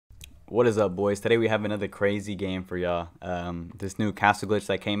What is up, boys? Today we have another crazy game for y'all. This new castle glitch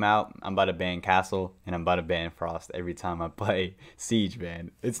that came out. I'm about to ban castle and I'm about to ban frost every time I play siege,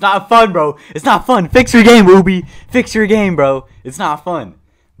 man. It's not fun, bro. It's not fun. Fix your game, Ubi. Fix your game, bro. It's not fun.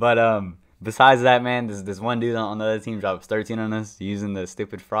 But besides that, man, this one dude on the other team drops 13 on us using the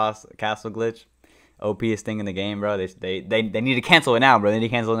stupid frost castle glitch. OPest thing in the game, bro. They need to cancel it now, bro. They need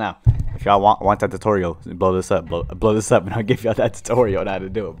to cancel it now. If y'all want that tutorial, blow this up, blow this up, and I'll give y'all that tutorial on how to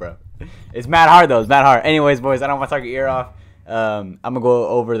do it, bro. It's mad hard though. It's mad hard. Anyways, boys, I don't want to talk your ear off. I'm gonna go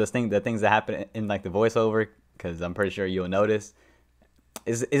over the things that happen in like the voiceover, because I'm pretty sure you'll notice.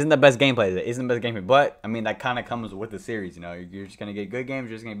 Isn't the best gameplay. It isn't the best gameplay, but I mean that kind of comes with the series. You know, you're just gonna get good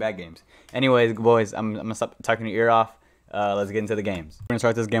games, you're just gonna get bad games. Anyways, boys, I'm gonna stop talking your ear off. Let's get into the games. We're gonna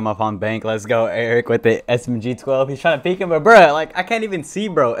start this game off on bank. Let's go, Eric, with the SMG-12. He's trying to peek him, but bro, like I can't even see,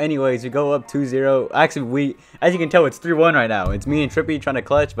 bro. Anyways, we go up 2-0. Actually, as you can tell, it's 3-1 right now. It's me and Trippy trying to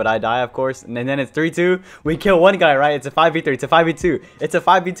clutch, but I die, of course. And then it's 3-2. We kill one guy, right? It's a 5v3. It's a 5v2. It's a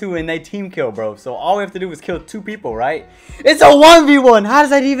 5v2, and they team kill, bro. So all we have to do is kill 2 people, right? It's a 1v1. How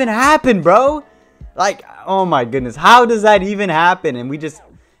does that even happen, bro? Like, oh my goodness, how does that even happen? And we just,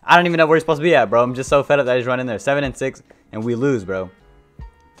 I don't even know where we're supposed to be at, bro. I'm just so fed up that I just run in there. 7-6. And we lose, bro.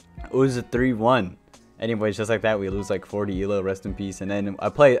 It was a 3-1. Anyways, just like that, we lose like 40 elo. Rest in peace. And then I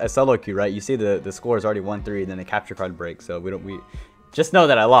play a solo queue, right? You see the score is already 1-3. Then the capture card breaks. So we just know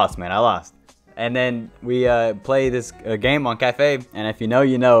that I lost, man. I lost. And then we play this game on cafe. And if you know,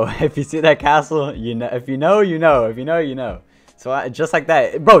 you know. If you see that castle, you know. If you know, you know. If you know, you know. So just like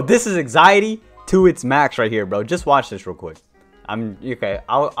that, bro. This is anxiety to its max right here, bro. Just watch this real quick. I'm okay.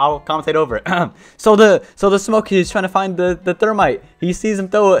 I'll commentate over it. So the smoke is trying to find the thermite. He sees him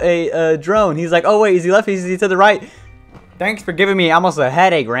throw a drone. He's like, oh wait, is he left? Is he to the right? Thanks for giving me almost a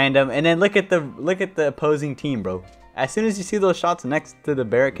headache, random. And then look at the opposing team, bro. As soon as you see those shots next to the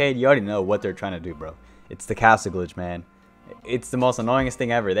barricade, you already know what they're trying to do, bro. It's the castle glitch, man. It's the most annoyingest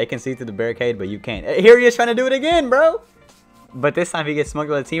thing ever. They can see through the barricade, but you can't. Here he is trying to do it again, bro. But this time he gets smoked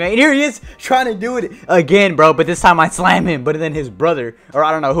by the teammate. And here he is trying to do it again, bro. But this time I slam him. But then his brother, or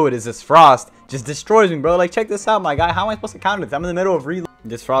I don't know who it is, this Frost, just destroys me, bro. Like, check this out, my guy. How am I supposed to counter this? I'm in the middle of reload.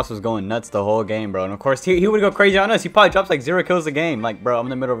 This Frost was going nuts the whole game, bro. And of course, he would go crazy on us. He probably drops like 0 kills a game. Like, bro, I'm in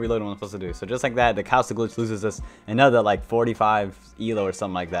the middle of reloading what I'm supposed to do. So just like that, the castle glitch loses us another like 45 elo or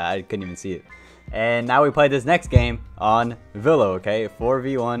something like that. I couldn't even see it. And now we play this next game on Villa, okay?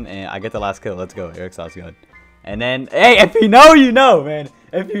 4v1, and I get the last kill. Let's go. Eric Sauce good. And then, hey, if you know, you know, man.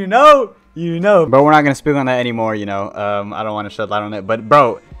 If you know, you know. But we're not going to speak on that anymore, you know. I don't want to shed light on it. But,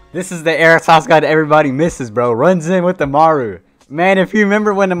 bro, this is the Eric Sauce guy that everybody misses, bro. Runs in with the Maru. Man, if you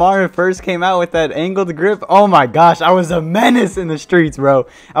remember when the Maru first came out with that angled grip, oh my gosh, I was a menace in the streets, bro.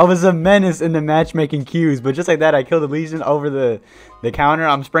 I was a menace in the matchmaking queues. But just like that, I killed the Legion over the counter.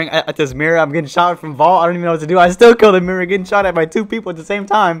 I'm spraying at this mirror. I'm getting shot from vault. I don't even know what to do. I still kill the mirror, getting shot at by 2 people at the same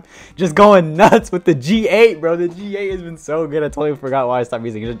time. Just going nuts with the G8, bro. The G8 has been so good. I totally forgot why I stopped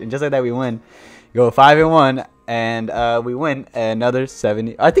using it. And just like that, we win. Go 5-1, and we win another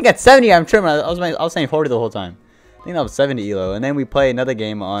 70. I think at 70, I'm trimming. I was saying 40 the whole time. I think that was 70 elo. And then we play another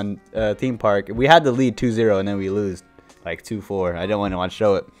game on Theme Park. We had the lead 2-0, and then we lose like 2-4. I don't want to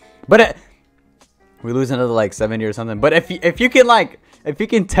show it. But we lose another like 70 or something. But if you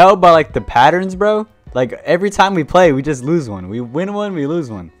can tell by like the patterns, bro, like every time we play, we just lose one. We win one, we lose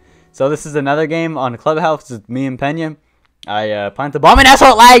one. So this is another game on Clubhouse. It's me and Pena. I plant the bomb and I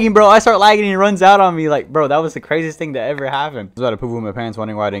start lagging, bro. I start lagging and he runs out on me. Like, bro, that was the craziest thing that ever happened. I was about to poo-poo my parents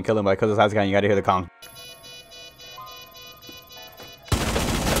wondering why I didn't kill him, but I killed this house guy and you gotta hear the Kong.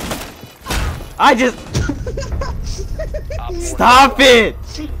 I just stop it!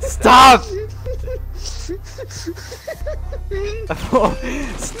 Stop!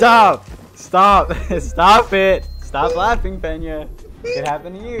 Stop! Stop! Stop it! Stop laughing, Pena. It could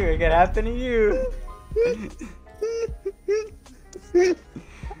happen to you. It could happen to you. Okay,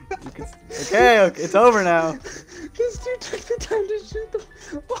 it's over now. This dude took the time to shoot the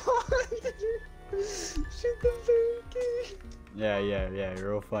shoot the barricade. Yeah.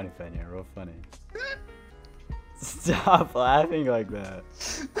 You're real funny, Pena. You're real funny. Stop laughing like that.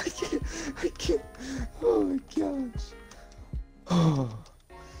 I can't. Oh my gosh. Oh.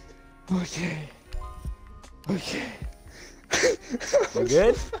 Okay. You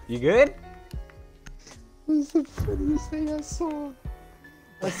good? You good? That's the funniest thing I saw.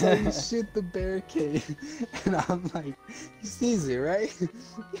 I saw you shoot the barricade, and I'm like, he sees it, right?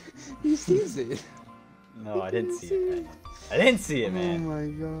 He sees it. No, I didn't see it, man. I didn't see it, man. Oh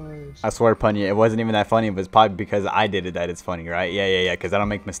my gosh. I swear, Pena, it wasn't even that funny, but it's probably because I did it that it's funny, right? Yeah, because I don't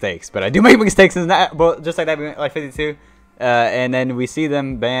make mistakes. But I do make mistakes, isn't that? Well, just like that, we went like 52. and then we see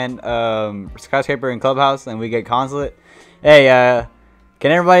them ban Skyscraper and Clubhouse, and we get Consulate. Hey,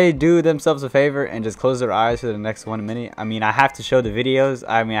 can everybody do themselves a favor and just close their eyes for the next 1 minute? I mean, I have to show the videos.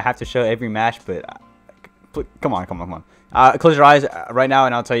 I mean, I have to show every match, but come on. Close your eyes right now,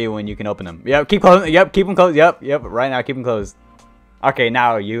 and I'll tell you when you can open them. Yep, keep closing. Yep, keep them closed. Yep, right now, keep them closed. Okay,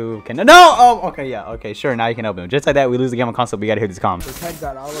 now you can. No! Oh, okay, yeah, okay, sure. Now you can open them. Just like that, we lose the game on console. We gotta hear these comms. His head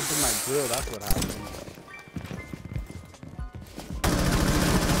got all up in my grill. That's what happened.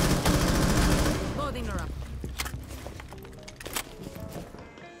 Loading her up.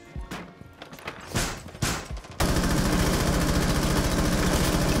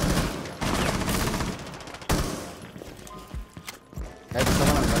 Hey,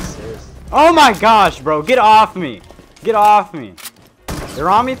 someone on that stairs. Oh my gosh, bro, get off me. Get off me. They're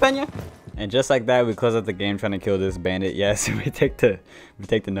on me, Pena? And just like that, we close out the game trying to kill this bandit. Yes, we take the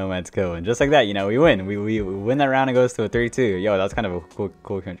nomad's kill. And just like that, you know, we win. We win that round and goes to a 3-2. Yo, that's kind of a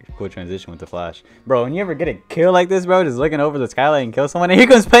cool transition with the flash. Bro, when you ever get a kill like this, bro, just looking over the skylight and kill someone, and here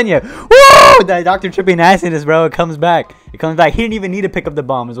comes Pena. Woo! That Dr. Trippy nastiness, bro. It comes back. He didn't even need to pick up the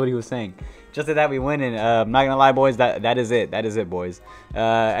bomb, is what he was saying. Just like that, we win. And I'm not gonna lie, boys, that is it. That is it, boys.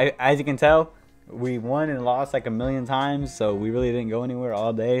 As you can tell, we won and lost like a million times, so we really didn't go anywhere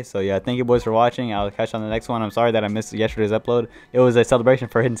all day. So yeah, thank you boys for watching. I'll catch you on the next one. I'm sorry that I missed yesterday's upload. It was a celebration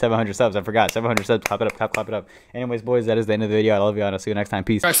for hitting 700 subs. I forgot. 700 subs. Clap it up, clap it up. Anyways, boys, that is the end of the video. I love you all, and I'll see you next time.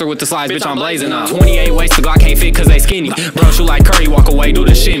 Peace. With the slides, bitch, I'm blazing up. 28 waist the Glock can't fit cause they skinny. Bro, shoot like Curry, walk away, do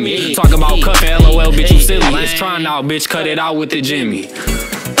the shimmy. Talk about cuffing, LOL, bitch, you silly. It's trying out, bitch, cut it out with the Jimmy.